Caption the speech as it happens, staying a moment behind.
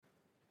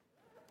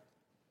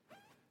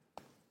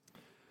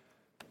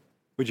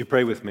Would you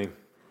pray with me?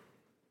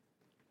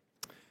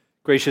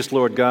 Gracious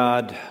Lord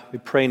God, we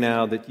pray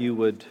now that you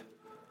would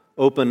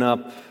open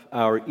up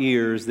our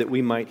ears that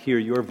we might hear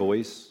your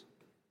voice.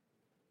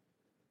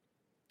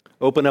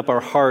 Open up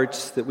our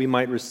hearts that we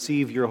might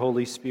receive your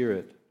Holy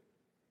Spirit.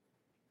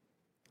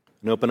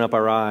 And open up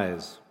our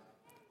eyes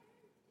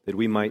that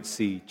we might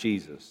see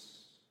Jesus.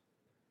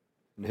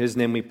 In his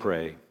name we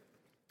pray.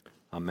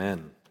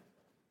 Amen.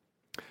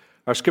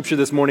 Our scripture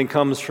this morning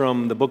comes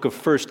from the book of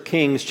 1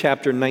 Kings,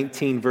 chapter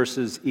 19,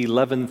 verses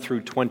 11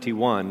 through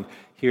 21.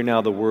 Hear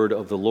now the word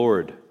of the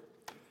Lord.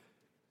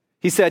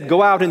 He said,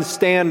 "Go out and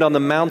stand on the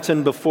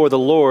mountain before the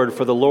Lord,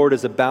 for the Lord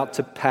is about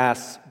to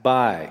pass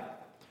by."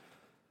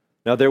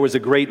 Now there was a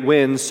great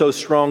wind, so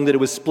strong that it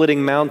was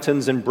splitting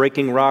mountains and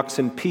breaking rocks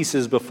in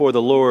pieces before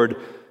the Lord,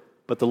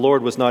 but the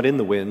Lord was not in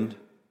the wind.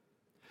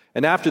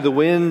 And after the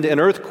wind, an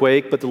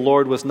earthquake, but the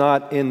Lord was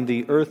not in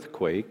the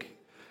earthquake.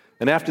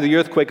 And after the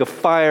earthquake, a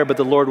fire, but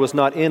the Lord was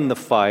not in the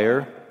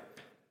fire.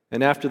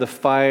 And after the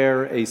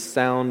fire, a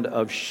sound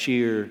of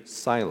sheer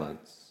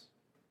silence.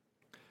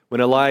 When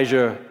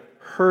Elijah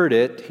heard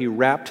it, he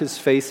wrapped his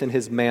face in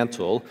his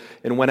mantle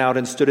and went out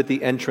and stood at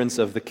the entrance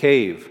of the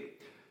cave.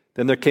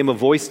 Then there came a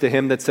voice to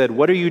him that said,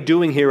 "What are you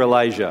doing here,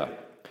 Elijah?"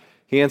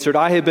 He answered,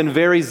 "I have been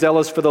very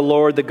zealous for the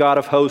Lord, the God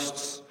of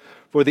hosts.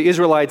 For the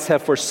Israelites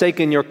have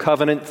forsaken your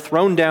covenant,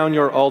 thrown down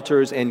your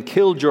altars, and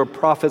killed your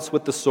prophets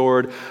with the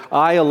sword.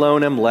 I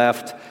alone am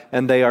left,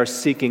 and they are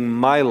seeking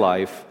my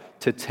life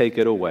to take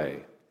it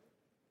away."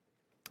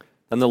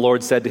 Then the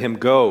Lord said to him,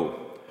 "Go,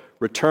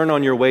 return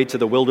on your way to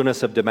the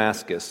wilderness of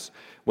Damascus.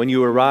 When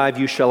you arrive,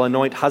 you shall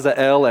anoint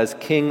Hazael as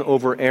king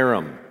over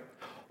Aram.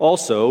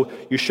 Also,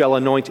 you shall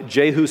anoint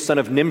Jehu son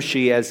of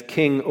Nimshi as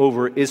king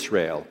over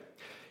Israel.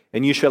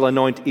 And you shall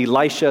anoint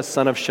Elisha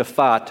son of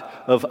Shaphat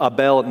of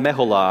Abel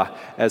Meholah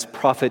as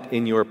prophet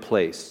in your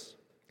place.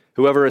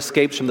 Whoever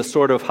escapes from the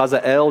sword of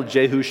Hazael,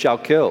 Jehu shall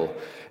kill.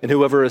 And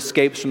whoever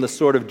escapes from the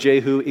sword of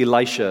Jehu,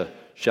 Elisha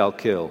shall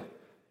kill.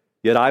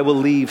 Yet I will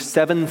leave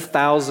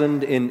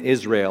 7,000 in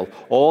Israel,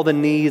 all the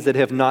knees that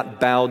have not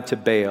bowed to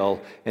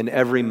Baal, and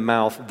every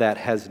mouth that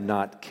has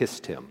not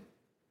kissed him."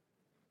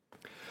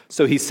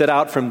 So he set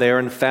out from there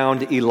and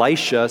found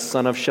Elisha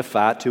son of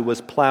Shaphat, who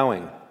was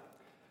plowing.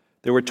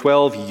 There were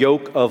 12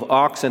 yoke of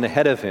oxen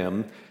ahead of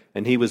him,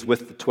 and he was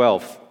with the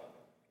 12th.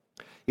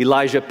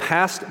 Elijah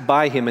passed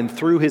by him and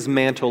threw his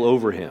mantle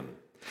over him.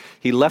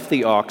 He left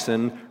the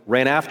oxen,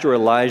 ran after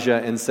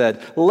Elijah, and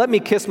said, "Let me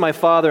kiss my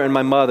father and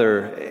my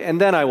mother, and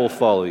then I will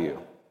follow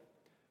you."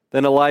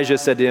 Then Elijah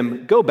said to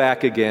him, "Go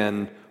back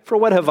again, for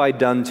what have I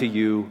done to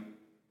you?"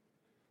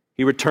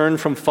 He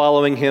returned from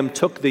following him,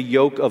 took the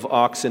yoke of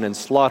oxen, and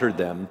slaughtered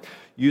them.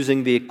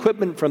 Using the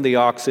equipment from the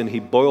oxen, he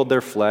boiled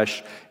their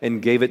flesh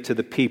and gave it to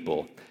the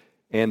people,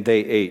 and they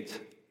ate.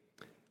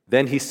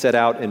 Then he set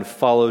out and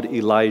followed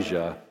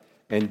Elijah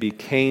and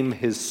became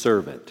his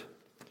servant.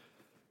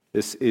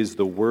 This is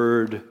the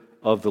word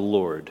of the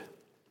Lord.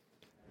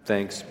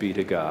 Thanks be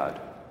to God.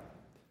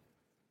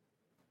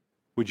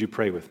 Would you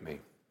pray with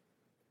me?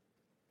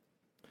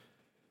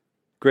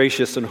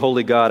 Gracious and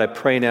holy God, I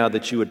pray now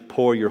that you would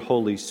pour your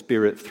Holy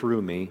Spirit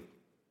through me,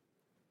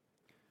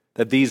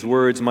 that these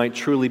words might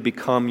truly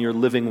become your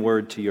living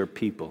word to your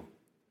people.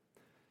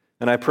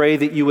 And I pray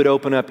that you would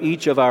open up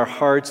each of our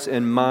hearts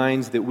and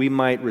minds that we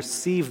might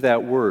receive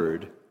that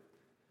word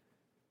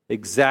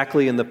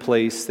exactly in the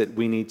place that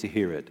we need to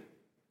hear it.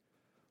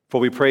 For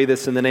we pray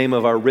this in the name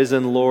of our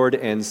risen Lord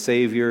and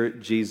Savior,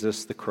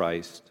 Jesus the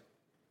Christ.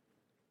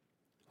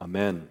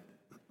 Amen.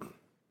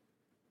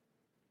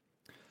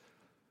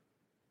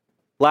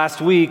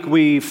 Last week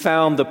we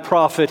found the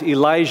prophet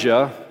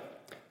Elijah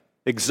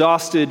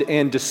exhausted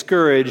and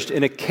discouraged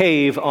in a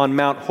cave on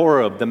Mount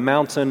Horeb, the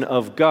mountain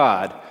of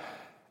God,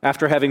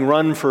 after having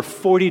run for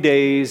 40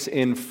 days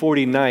and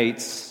 40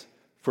 nights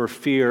for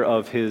fear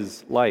of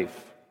his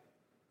life.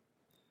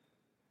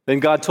 Then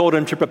God told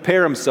him to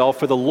prepare himself,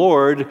 for the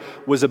Lord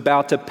was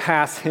about to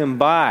pass him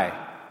by.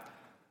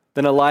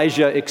 Then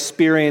Elijah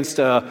experienced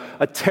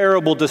a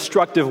terrible,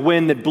 destructive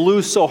wind that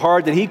blew so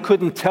hard that he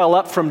couldn't tell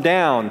up from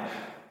down,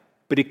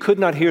 but he could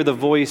not hear the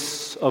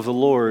voice of the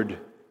Lord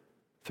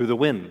through the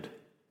wind.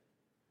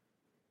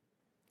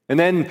 And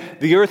then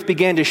the earth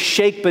began to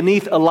shake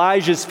beneath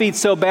Elijah's feet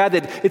so bad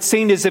that it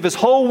seemed as if his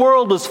whole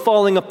world was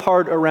falling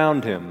apart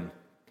around him.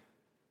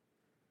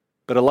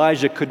 But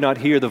Elijah could not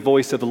hear the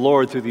voice of the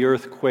Lord through the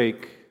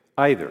earthquake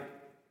either.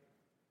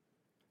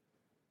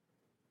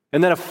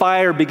 And then a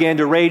fire began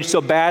to rage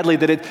so badly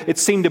that it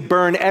seemed to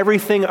burn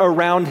everything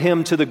around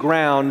him to the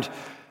ground.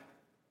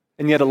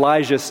 And yet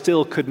Elijah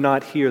still could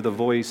not hear the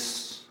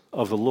voice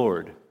of the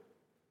Lord.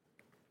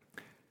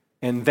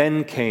 And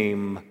then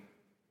came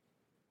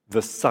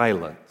the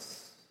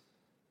silence.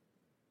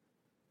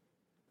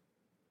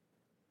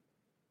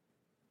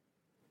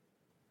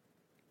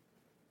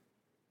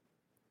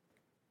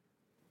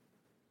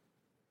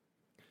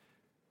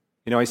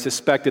 I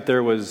suspect that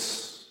there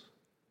was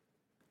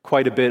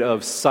quite a bit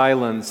of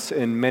silence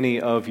in many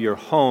of your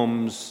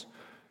homes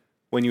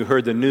when you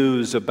heard the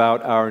news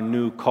about our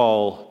new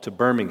call to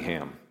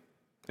Birmingham.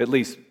 at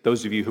least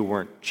those of you who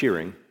weren't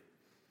cheering.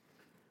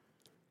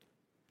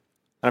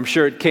 I'm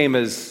sure it came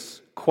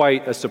as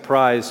quite a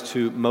surprise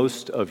to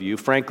most of you.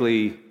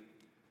 Frankly,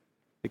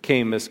 it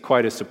came as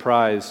quite a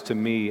surprise to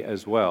me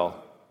as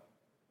well.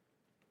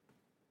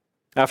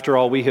 After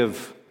all, we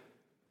have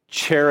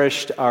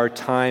cherished our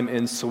time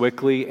in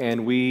Sewickley,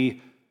 and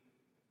we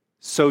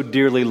so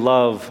dearly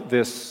love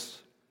this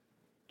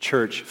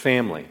church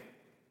family.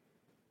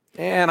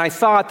 And I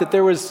thought that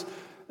there was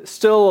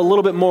still a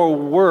little bit more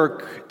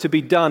work to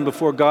be done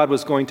before God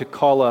was going to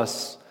call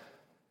us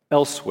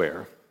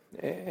elsewhere.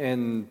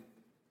 And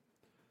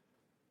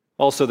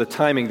also the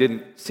timing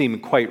didn't seem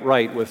quite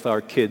right with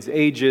our kids'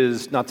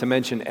 ages, not to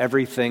mention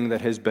everything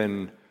that has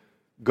been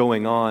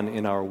going on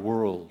in our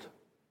world.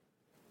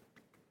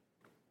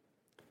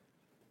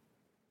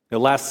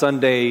 Last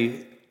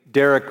Sunday,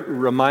 Derek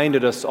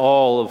reminded us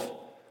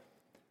all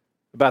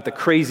about the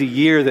crazy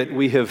year that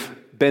we have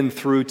been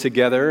through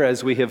together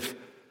as we have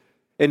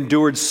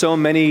endured so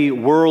many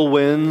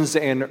whirlwinds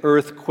and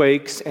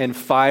earthquakes and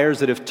fires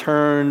that have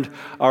turned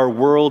our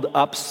world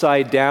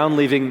upside down,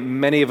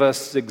 leaving many of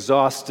us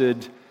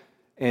exhausted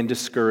and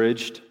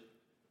discouraged.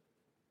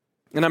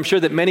 And I'm sure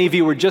that many of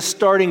you were just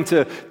starting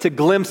to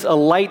glimpse a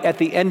light at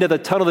the end of the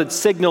tunnel that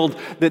signaled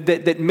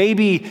that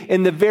maybe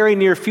in the very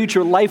near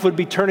future life would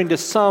be turning to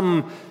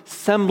some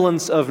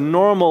semblance of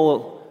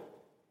normal.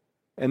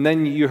 And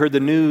then you heard the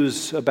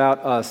news about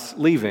us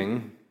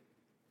leaving,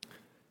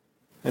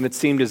 and it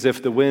seemed as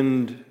if the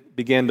wind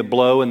began to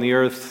blow and the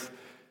earth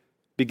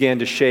began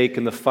to shake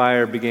and the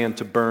fire began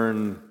to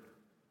burn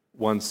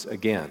once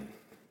again.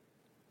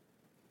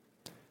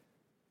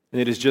 And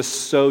it is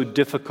just so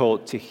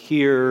difficult to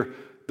hear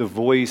the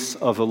voice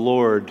of the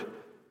Lord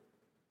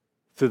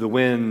through the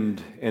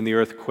wind and the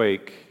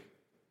earthquake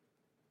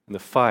and the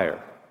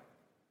fire.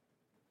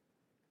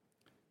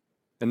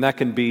 And that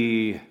can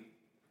be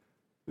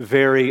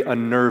very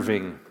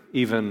unnerving,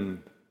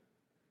 even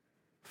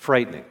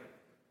frightening.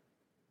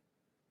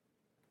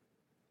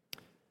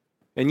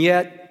 And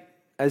yet,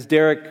 as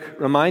Derek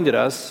reminded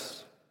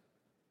us,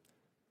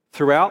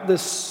 throughout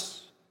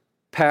this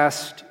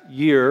past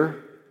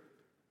year,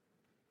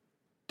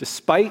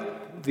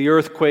 despite the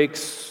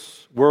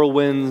earthquakes,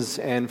 whirlwinds,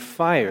 and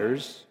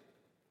fires,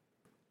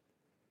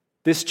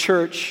 this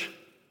church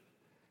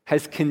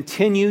has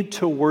continued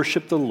to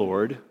worship the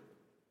Lord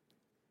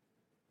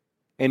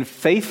and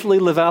faithfully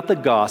live out the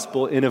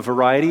gospel in a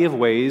variety of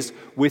ways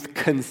with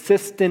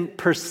consistent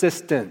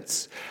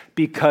persistence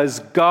because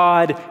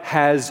God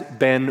has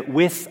been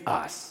with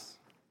us.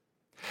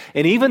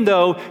 And even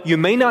though you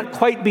may not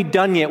quite be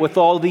done yet with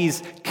all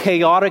these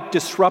chaotic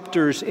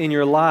disruptors in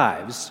your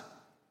lives,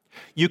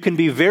 you can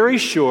be very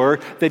sure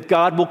that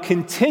God will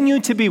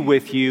continue to be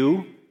with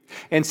you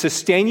and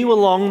sustain you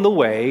along the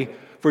way.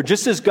 For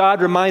just as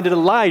God reminded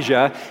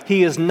Elijah,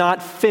 He is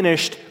not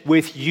finished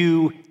with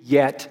you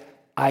yet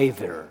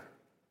either.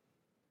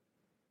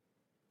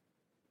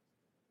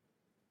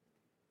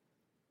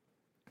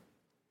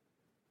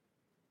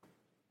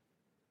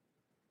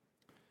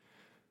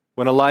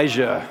 When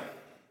Elijah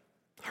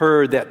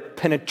heard that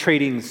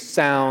penetrating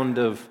sound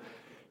of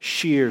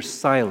sheer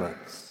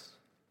silence,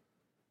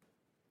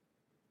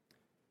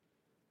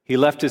 he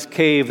left his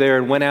cave there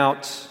and went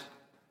out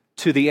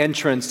to the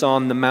entrance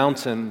on the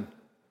mountain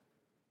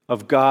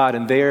of God,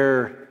 and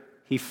there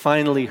he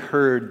finally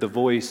heard the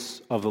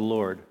voice of the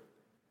Lord.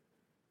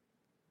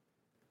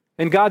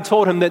 And God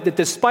told him that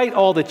despite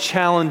all the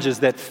challenges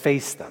that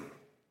faced them,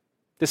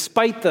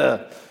 despite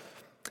the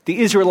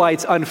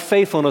Israelites'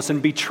 unfaithfulness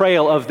and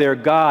betrayal of their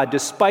God,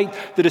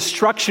 despite the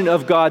destruction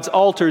of God's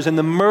altars and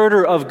the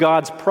murder of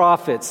God's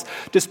prophets,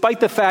 despite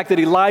the fact that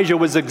Elijah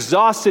was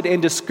exhausted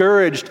and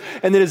discouraged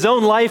and that his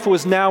own life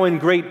was now in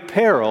great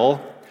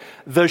peril,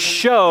 the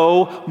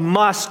show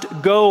must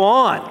go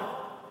on.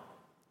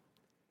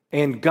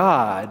 And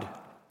God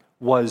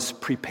was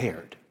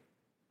prepared.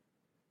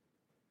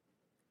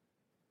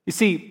 You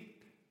see,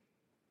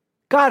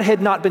 God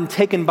had not been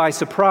taken by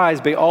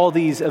surprise by all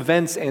these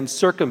events and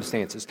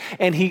circumstances,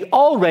 and He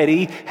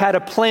already had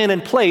a plan in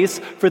place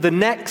for the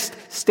next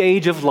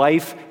stage of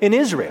life in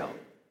Israel.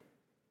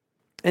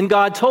 And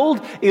God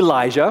told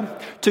Elijah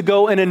to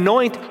go and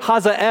anoint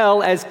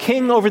Hazael as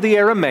king over the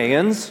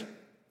Arameans,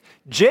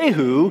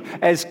 Jehu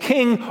as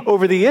king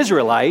over the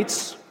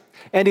Israelites,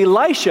 and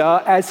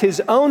Elisha as his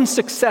own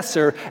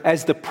successor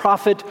as the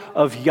prophet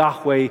of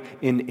Yahweh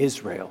in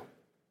Israel.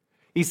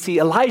 You see,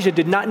 Elijah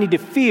did not need to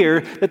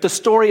fear that the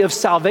story of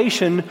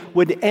salvation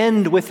would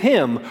end with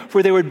him,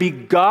 for there would be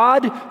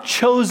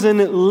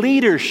God-chosen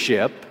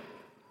leadership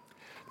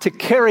to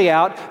carry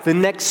out the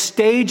next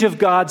stage of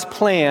God's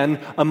plan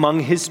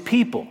among His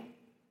people.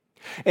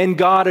 And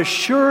God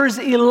assures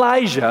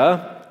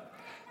Elijah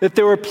that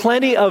there were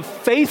plenty of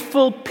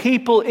faithful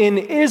people in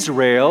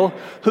Israel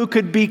who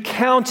could be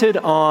counted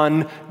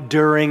on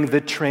during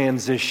the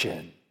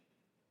transition.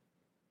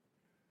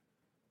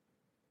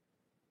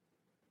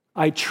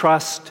 I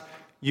trust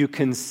you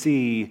can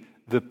see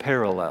the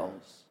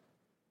parallels.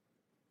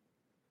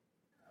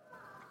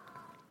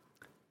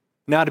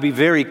 Now, to be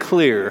very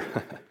clear,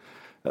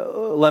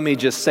 Let me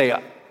just say,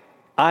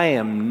 I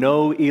am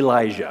no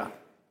Elijah.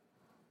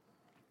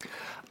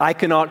 I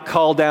cannot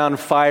call down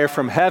fire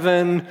from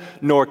heaven,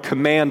 nor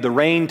command the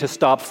rain to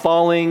stop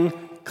falling.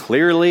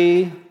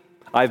 Clearly,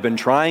 I've been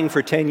trying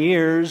for 10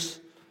 years.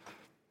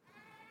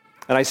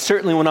 And I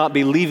certainly will not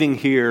be leaving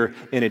here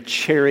in a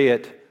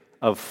chariot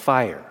of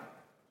fire.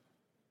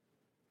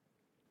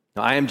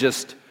 Now, I am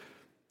just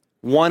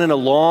one in a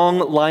long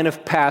line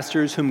of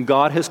pastors whom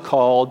God has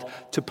called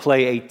to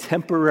play a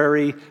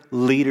temporary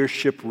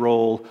leadership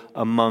role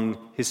among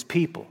his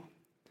people.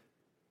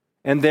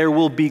 And there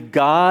will be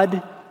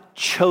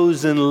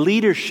God-chosen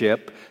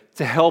leadership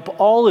to help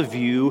all of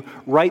you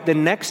write the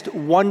next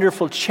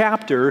wonderful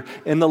chapter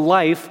in the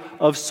life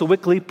of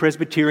Sewickley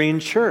Presbyterian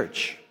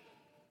Church.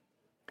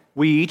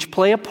 We each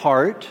play a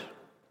part,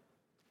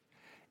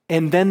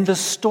 and then the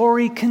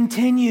story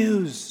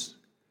continues.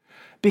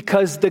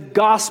 Because the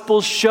gospel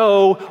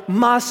show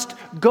must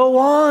go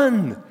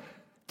on.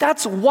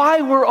 That's why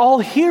we're all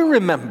here,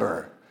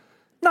 remember.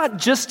 Not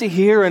just to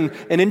hear an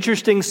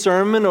interesting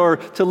sermon or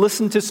to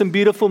listen to some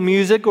beautiful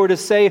music or to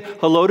say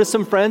hello to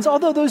some friends,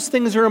 although those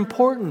things are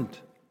important.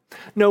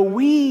 No,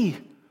 we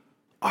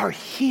are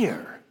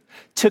here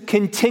to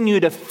continue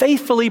to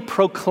faithfully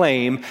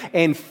proclaim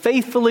and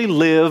faithfully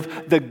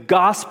live the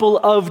gospel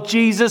of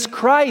Jesus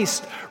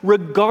Christ,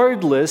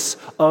 regardless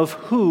of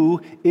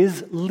who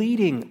is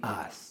leading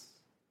us.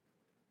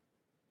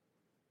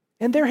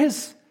 And there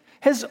has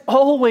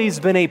always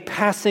been a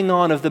passing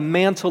on of the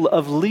mantle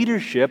of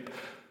leadership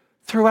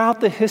throughout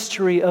the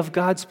history of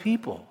God's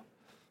people.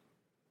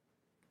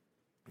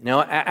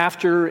 Now,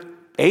 after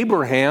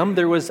Abraham,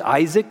 there was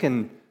Isaac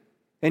and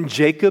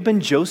Jacob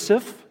and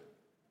Joseph.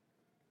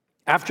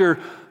 After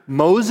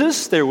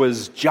Moses, there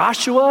was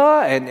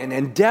Joshua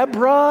and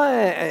Deborah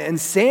and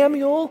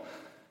Samuel.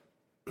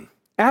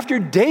 After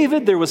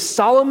David, there was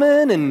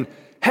Solomon and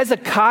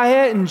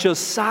Hezekiah and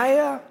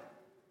Josiah.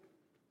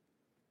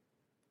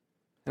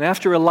 And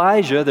after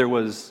Elijah, there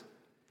was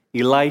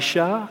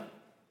Elisha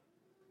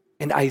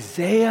and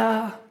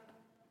Isaiah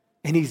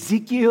and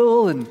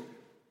Ezekiel and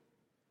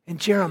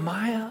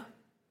Jeremiah.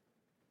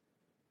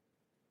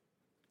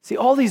 See,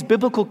 all these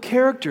biblical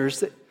characters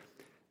that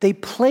they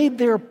played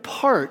their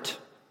part,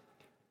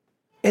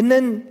 and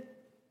then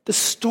the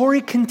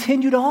story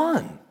continued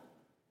on.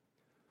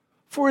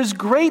 For as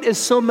great as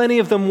so many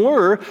of them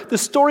were, the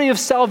story of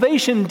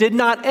salvation did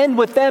not end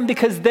with them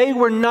because they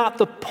were not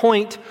the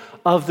point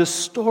of the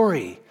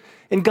story.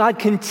 And God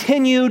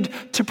continued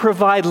to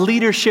provide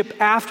leadership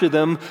after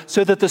them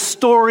so that the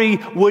story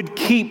would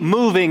keep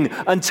moving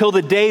until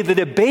the day that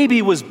a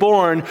baby was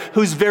born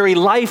whose very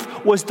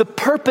life was the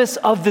purpose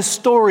of the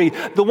story,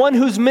 the one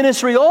whose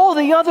ministry all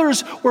the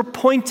others were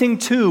pointing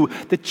to,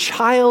 the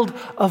child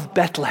of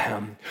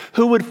Bethlehem,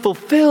 who would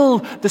fulfill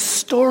the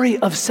story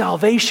of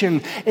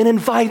salvation and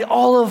invite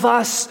all of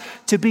us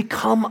to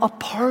become a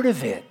part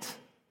of it.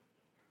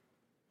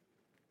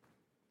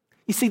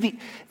 You see,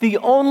 the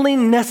only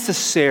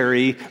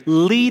necessary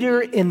leader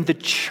in the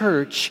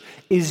church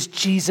is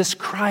Jesus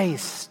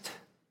Christ.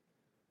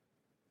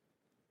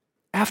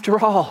 After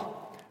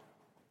all,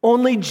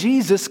 only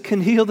Jesus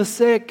can heal the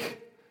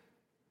sick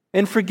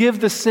and forgive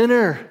the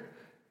sinner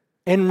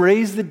and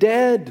raise the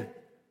dead.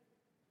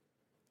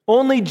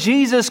 Only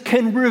Jesus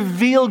can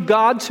reveal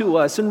God to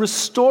us and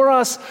restore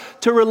us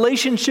to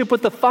relationship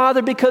with the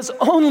Father, because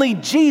only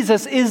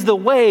Jesus is the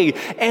way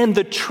and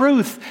the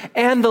truth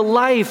and the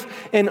life,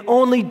 and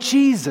only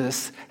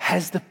Jesus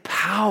has the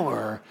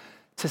power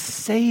to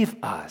save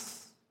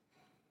us.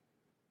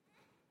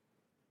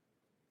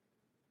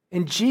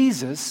 And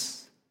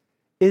Jesus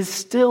is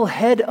still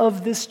head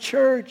of this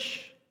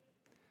church,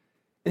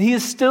 and he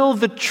is still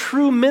the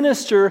true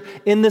minister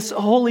in this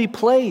holy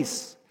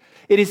place.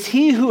 It is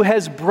he who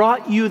has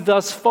brought you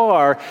thus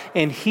far,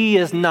 and he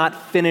is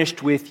not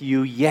finished with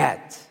you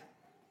yet.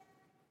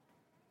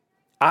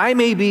 I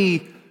may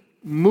be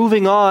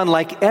moving on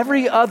like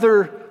every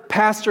other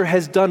pastor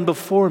has done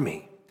before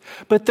me,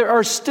 but there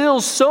are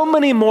still so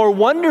many more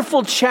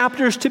wonderful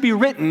chapters to be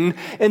written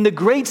in the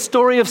great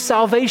story of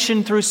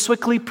salvation through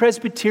Sewickley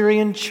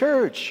Presbyterian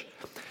Church.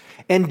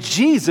 And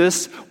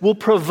Jesus will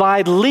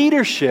provide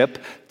leadership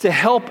to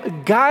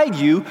help guide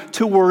you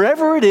to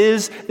wherever it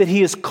is that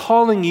he is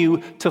calling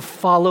you to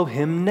follow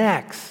him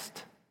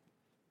next.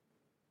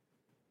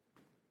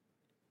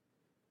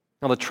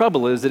 Now, the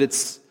trouble is that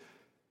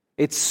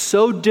it's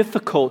so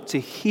difficult to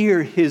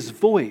hear his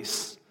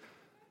voice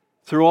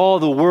through all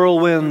the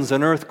whirlwinds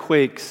and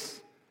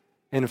earthquakes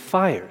and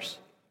fires.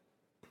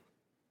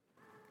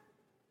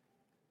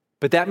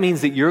 But that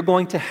means that you're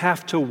going to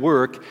have to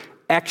work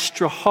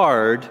extra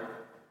hard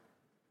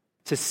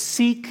to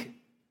seek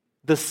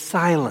the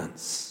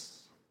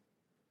silence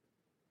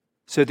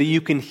so that you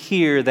can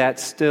hear that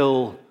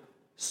still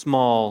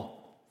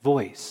small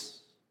voice.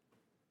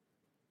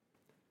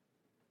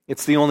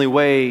 It's the only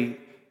way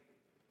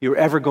you're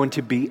ever going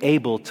to be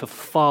able to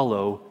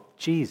follow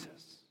Jesus.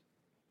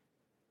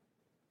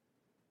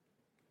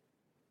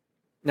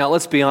 Now,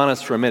 let's be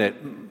honest for a minute.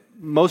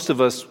 Most of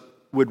us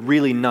would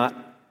really not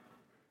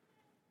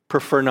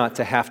prefer not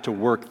to have to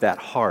work that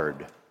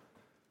hard.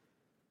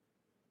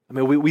 I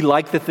mean, we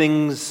like the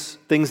things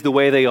the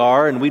way they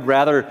are, and we'd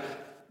rather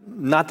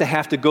not to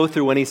have to go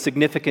through any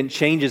significant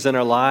changes in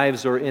our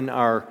lives or in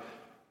our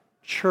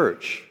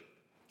church.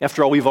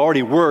 After all, we've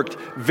already worked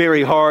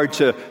very hard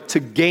to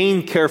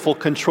gain careful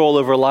control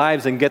over our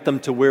lives and get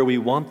them to where we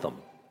want them.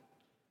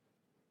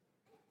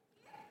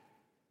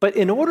 But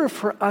in order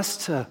for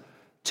us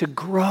to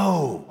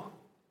grow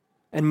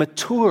and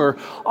mature,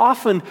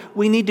 often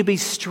we need to be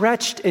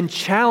stretched and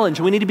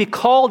challenged. We need to be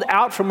called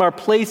out from our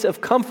place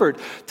of comfort,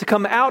 to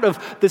come out of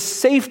the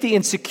safety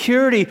and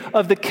security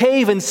of the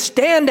cave and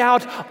stand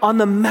out on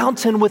the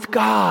mountain with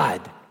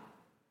God.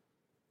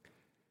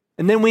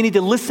 And then we need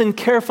to listen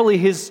carefully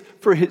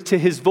to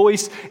His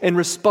voice and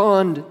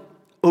respond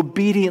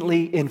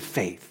obediently in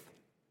faith.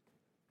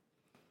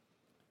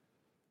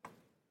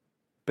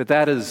 But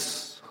that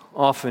is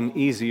often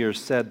easier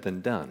said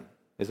than done,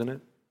 isn't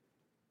it?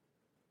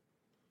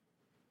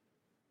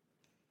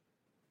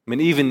 I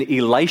mean, even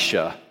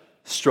Elisha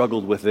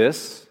struggled with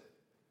this.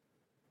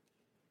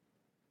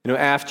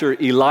 After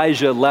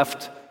Elijah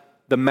left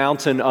the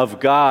mountain of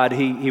God,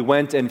 he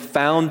went and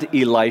found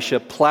Elisha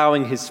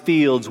plowing his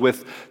fields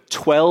with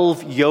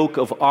 12 yoke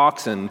of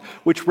oxen,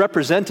 which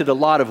represented a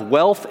lot of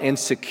wealth and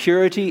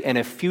security and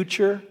a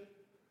future.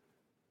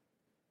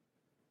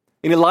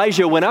 And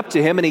Elijah went up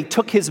to him and he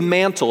took his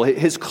mantle,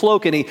 his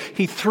cloak, and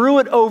he threw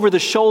it over the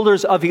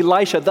shoulders of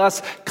Elisha,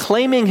 thus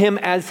claiming him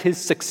as his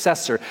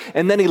successor.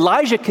 And then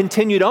Elijah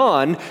continued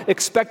on,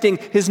 expecting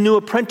his new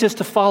apprentice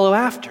to follow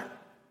after.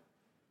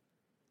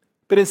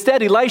 But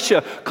instead,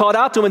 Elisha called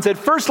out to him and said,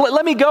 "First,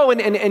 let me go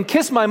and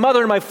kiss my mother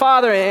and my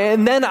father,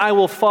 and then I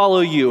will follow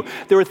you."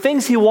 There were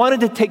things he wanted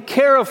to take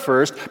care of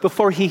first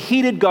before he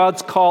heeded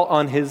God's call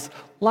on his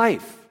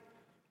life.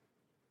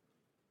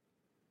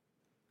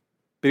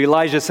 But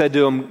Elijah said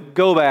to him,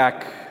 "Go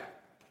back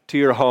to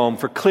your home,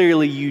 for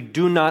clearly you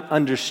do not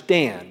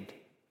understand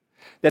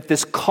that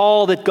this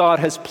call that God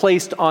has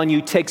placed on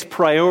you takes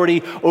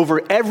priority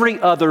over every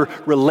other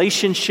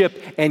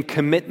relationship and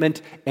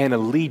commitment and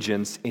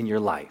allegiance in your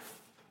life."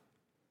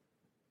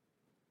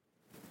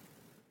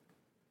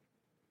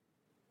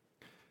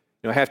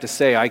 I have to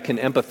say, I can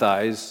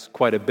empathize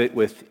quite a bit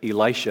with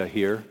Elisha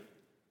here.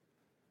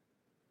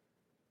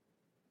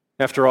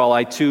 After all,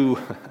 I too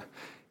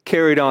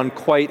carried on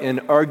quite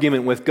an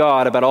argument with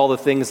God about all the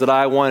things that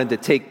I wanted to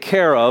take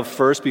care of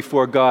first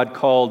before God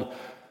called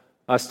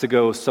us to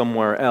go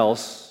somewhere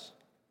else.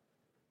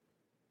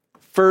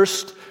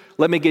 First,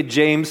 let me get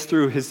James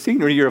through his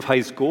senior year of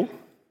high school.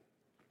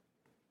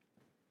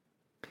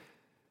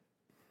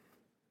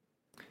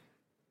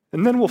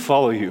 And then we'll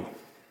follow you.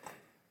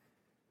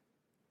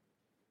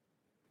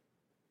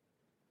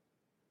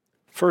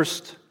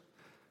 First,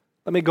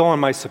 let me go on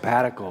my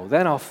sabbatical,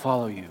 then I'll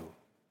follow you.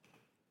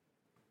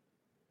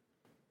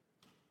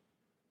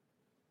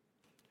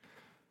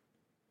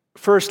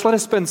 First, let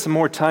us spend some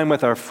more time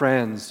with our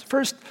friends.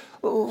 First,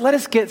 let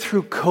us get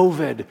through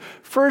COVID.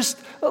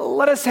 First,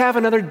 let us have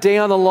another day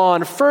on the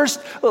lawn. First,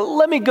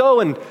 let me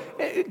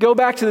go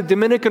back to the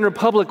Dominican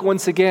Republic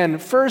once again.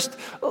 First,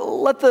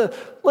 let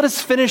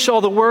us finish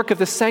all the work of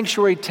the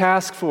Sanctuary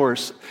Task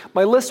Force.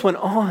 My list went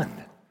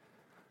on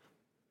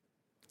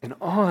and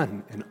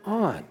on and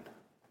on.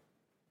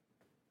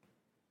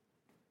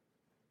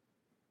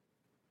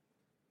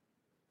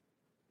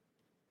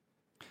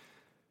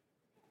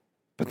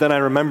 But then I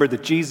remembered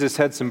that Jesus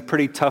had some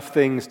pretty tough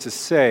things to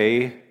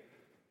say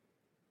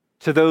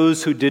to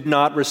those who did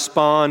not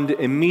respond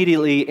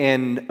immediately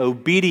and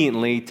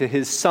obediently to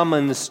his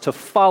summons to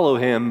follow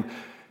him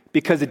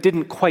because it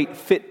didn't quite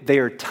fit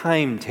their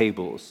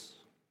timetables.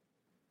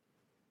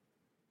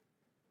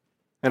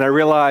 And I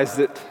realized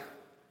that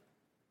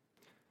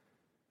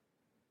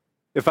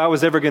if I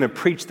was ever going to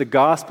preach the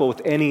gospel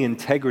with any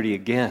integrity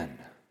again,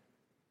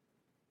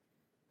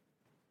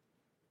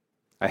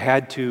 I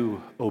had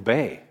to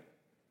obey.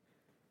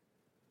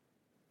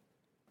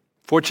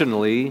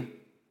 Fortunately,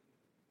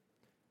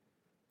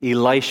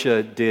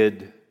 Elisha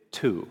did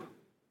too.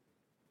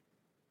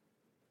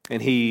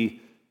 And he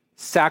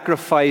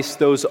sacrificed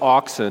those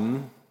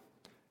oxen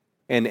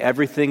and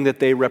everything that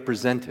they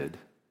represented.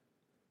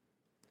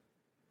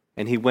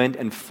 And he went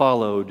and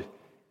followed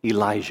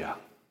Elijah.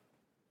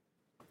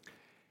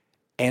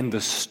 And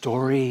the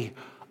story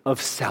of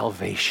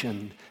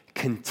salvation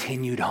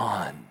continued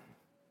on,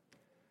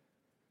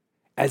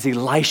 as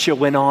Elisha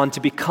went on to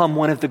become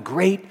one of the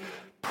great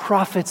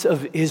prophets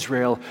of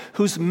Israel,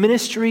 whose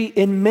ministry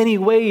in many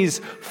ways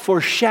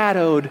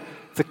foreshadowed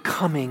the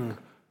coming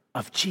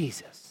of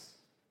Jesus.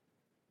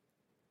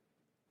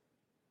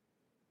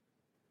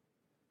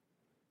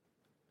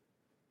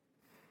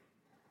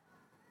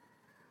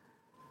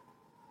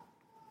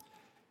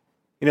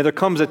 There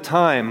comes a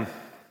time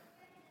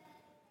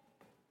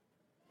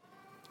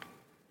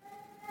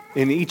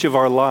in each of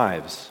our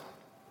lives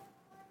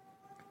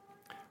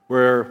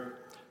where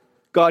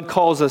God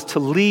calls us to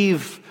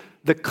leave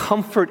the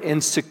comfort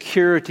and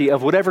security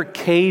of whatever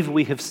cave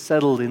we have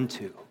settled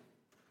into,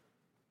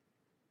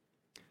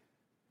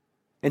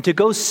 and to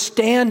go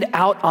stand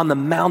out on the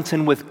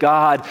mountain with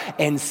God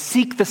and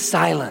seek the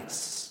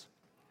silence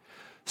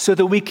so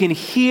that we can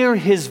hear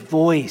his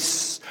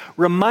voice,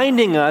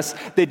 reminding us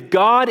that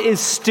God is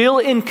still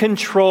in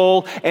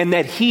control and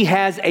that he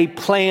has a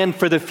plan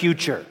for the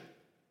future.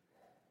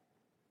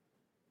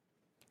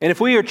 And if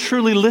we are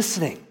truly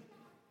listening,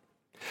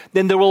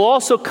 then there will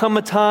also come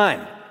a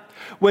time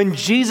when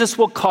Jesus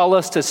will call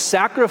us to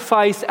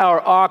sacrifice our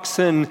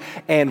oxen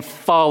and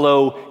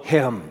follow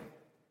him.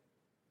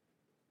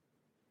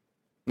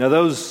 Now,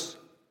 those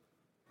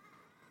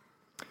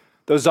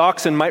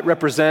oxen might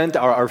represent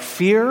our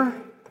fear,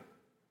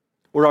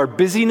 or our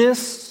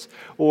busyness,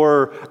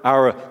 or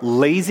our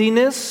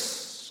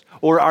laziness,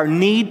 or our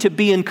need to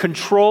be in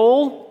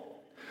control,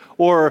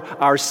 or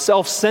our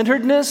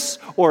self-centeredness,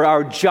 or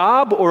our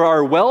job, or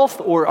our wealth,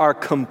 or our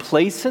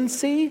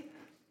complacency.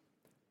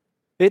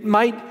 It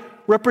might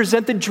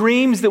represent the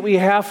dreams that we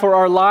have for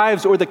our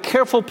lives, or the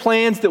careful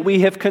plans that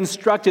we have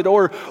constructed,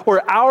 or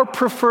our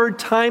preferred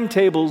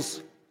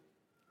timetables,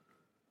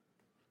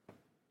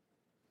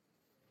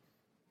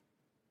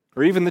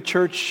 or even the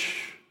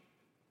church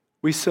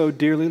we so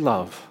dearly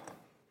love.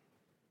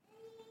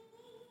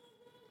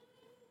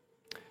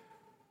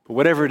 But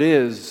whatever it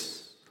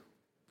is,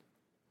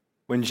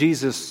 when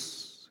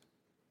Jesus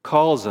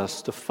calls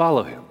us to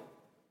follow him,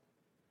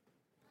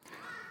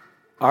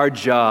 our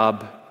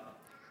job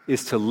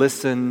is to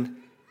listen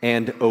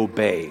and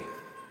obey,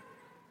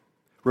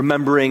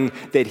 remembering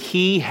that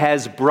he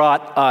has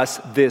brought us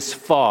this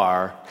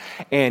far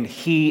and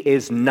he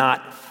is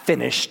not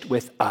finished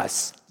with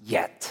us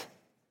yet.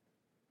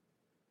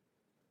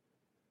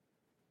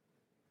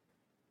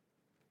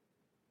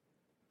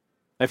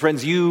 My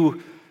friends,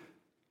 you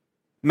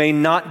may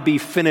not be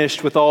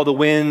finished with all the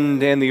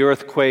wind and the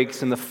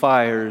earthquakes and the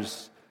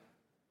fires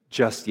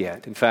just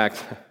yet. In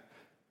fact,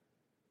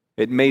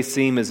 it may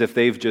seem as if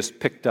they've just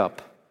picked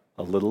up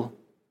a little.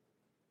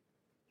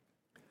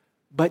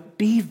 But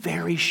be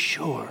very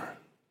sure,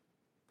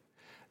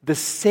 the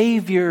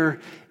Savior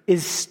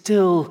is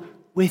still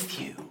with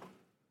you,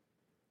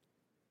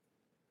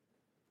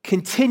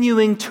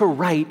 continuing to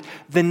write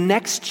the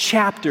next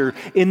chapter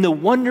in the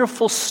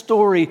wonderful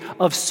story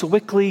of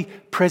Sewickley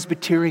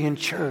Presbyterian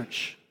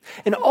Church.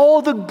 And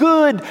all the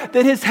good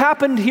that has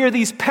happened here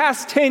these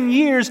past 10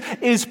 years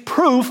is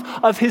proof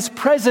of his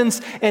presence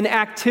and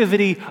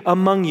activity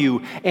among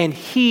you. And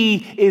he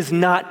is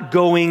not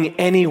going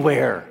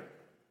anywhere.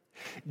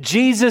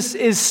 Jesus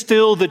is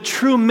still the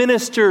true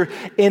minister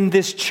in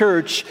this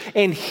church,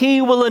 and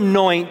he will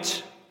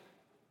anoint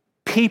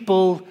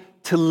people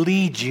to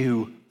lead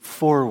you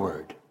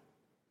forward.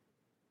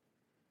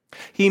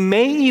 He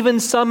may even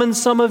summon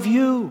some of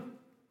you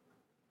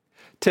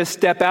to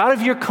step out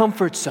of your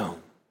comfort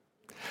zone,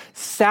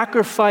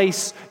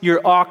 sacrifice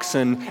your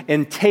oxen,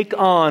 and take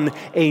on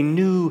a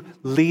new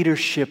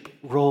leadership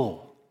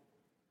role.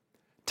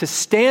 To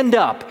stand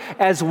up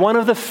as one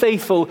of the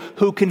faithful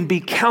who can be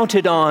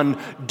counted on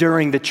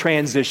during the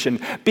transition,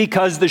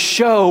 because the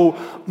show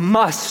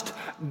must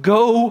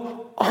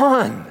go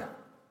on.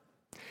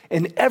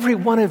 And every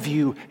one of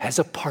you has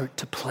a part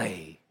to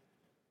play.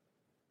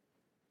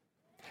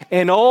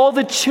 And all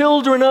the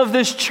children of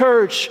this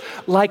church,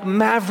 like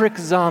Maverick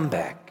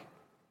Zombek,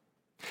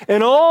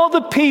 and all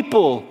the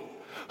people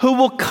who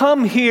will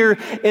come here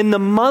in the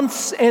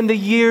months and the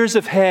years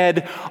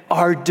ahead,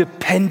 are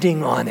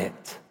depending on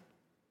it.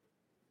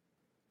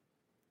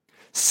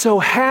 So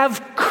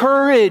have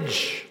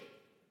courage.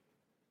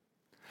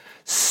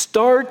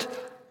 Start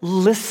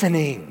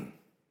listening.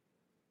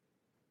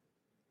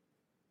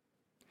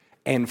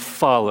 And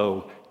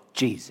follow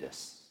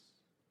Jesus.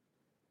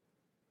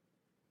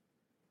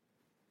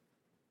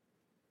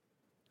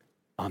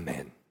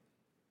 Amen.